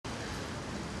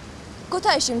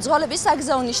ქუთაისში მძღოლების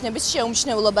საგზაო ნიშნების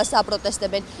შეუმჩნევლობას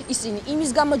აპროტესტებენ. ისინი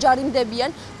იმის გამო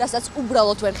ჯარიმდებიან, რასაც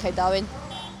უბრალოდ ვერ ხედავენ.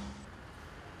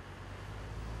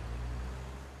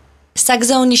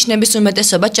 საგზაო ნიშნების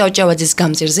უმეტესობა ჭავჭავაძის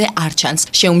გამზირზე არ ჩანს.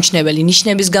 შეუმჩნეველი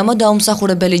ნიშნების გამო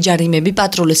დაუმსახურებელი ჯარიმები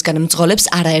პატრულისგან მძღოლებს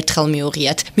არაერთხელ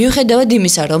მიუღიათ. მიუხედავად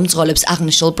იმისა, რომ მძღოლებს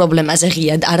აღნიშნულ პრობლემაზე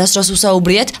ღიად არასდროს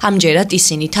უსაუბრიათ, ამჯერად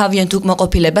ისინი თავიანთ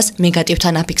უკმაყოფილებას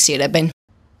მეგატვთან აფიქსირებენ.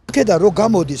 აქედან რო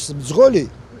გამოდის მძღოლი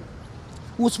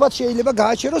უცბად შეიძლება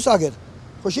გააჩეროს აგერ.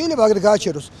 ხო შეიძლება აგერ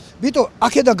გააჩეროს. ვიტო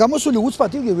აქედან გამოსული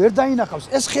უცბად იგი ვერ დაინახავს.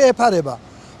 ეს ხეეფარება.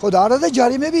 ხო და არა და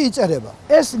ჯარიმები იწერება.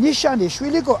 ეს ნიშანი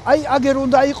შვილიკო აი აგერ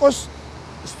უნდა იყოს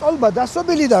სტოლბა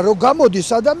დასობილი და რო გამოდის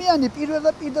ადამიანი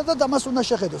პირდაპირ ამას უნდა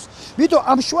შეხედოს. ვიტო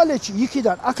ამ შუალედში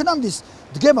იქიდან აქნამდის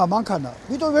დგემა მანქანა.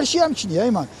 ვიტო ვერ შეამჩნია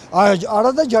იმან.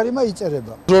 არა და ჯარიმა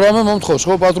იწერება. რამე მომთხოვს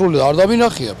ხო პატრული არ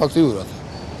დავინახია ფაქტიურად.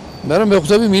 მე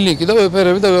მეხვდები მილინკი და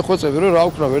ვეფერები და ვეხვეწები რომ რა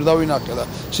უკრა ვერ დავინახე და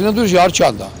სინამდვილეში არ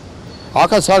ჩანდა.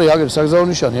 აქაც არის აგერ საგზაო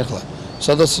ნიშანი ახლა.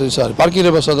 სადაც ეს არის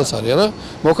პარკირება სადაც არის არა?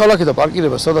 მოქალაქე და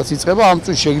პარკირება სადაც იწყება ამ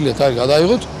წუთში შეგიძლიათ აი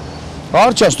გადაიღოთ.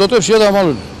 არ ჩანს ტოტებშია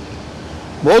დამალული.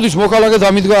 მოდის მოქალაქე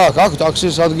დამიდგა აქ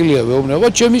ტაქსის ადგილია ვეუბნება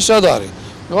ჩემი სად არის?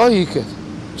 აი იქეთ.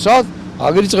 სად?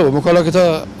 აგერ იწყება მოქალაქეთა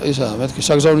ისა მეთქი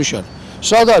საგზაო ნიშანი.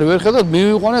 სად არის ვერ ხედავთ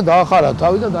მივიყვანე დაახარა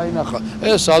თავი და დაინახა.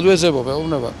 ეს ადვეზებო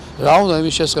მეუბნება. რა უნდა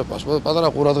იმის შესყებას? პატარა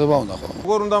ყურადღება უნდა ხო?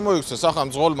 როგორ უნდა მოიქცეს ახლა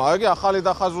მძღოლმა? აგი ახალი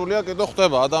დახაზულია კიდე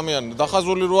ხდება ადამიანი.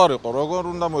 დახაზული რო არ იყო, როგორ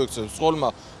უნდა მოიქცეს მძღოლმა?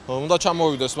 უნდა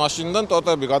ჩამოვიდეს მაშინიდან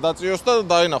ტოტები გადაწიოს და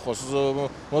დაინახოს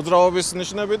მოძრაობის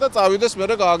ნიშნები და წავიდეს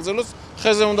მერე გააგზავნოს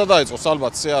ხეზე უნდა დაიწყოს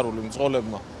ალბათ სიარული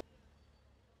მძღოლებმა.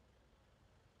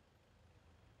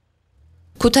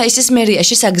 ქუთაისის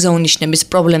მერიაში საგზაო ნიშნების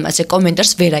პრობლემაზე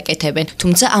კომენტარს ვერ აკეთებენ,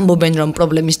 თუმცა ამბობენ, რომ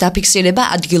პრობლემის დაფიქსირება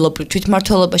ადგილობრივ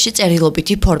თვითმმართველობაში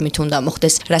წერილობითი ფორმით უნდა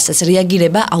მოხდეს, რასაც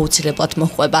რეაგირება აუცილებლად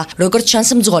მოჰყვება. როგორც ჩანს,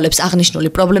 მძღოლებს აღნიშნული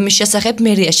პრობლემის შესახებ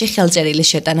მერიაში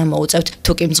ხელწერილის შეტანა მოუწევთ,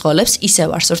 თუკი მძღოლებს ისევ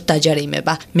არ სურთ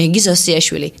დაჯარიმება. მეგი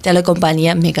ზოსიაშვილი,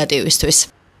 ტელეკომპანია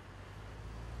მეგატვისთვის.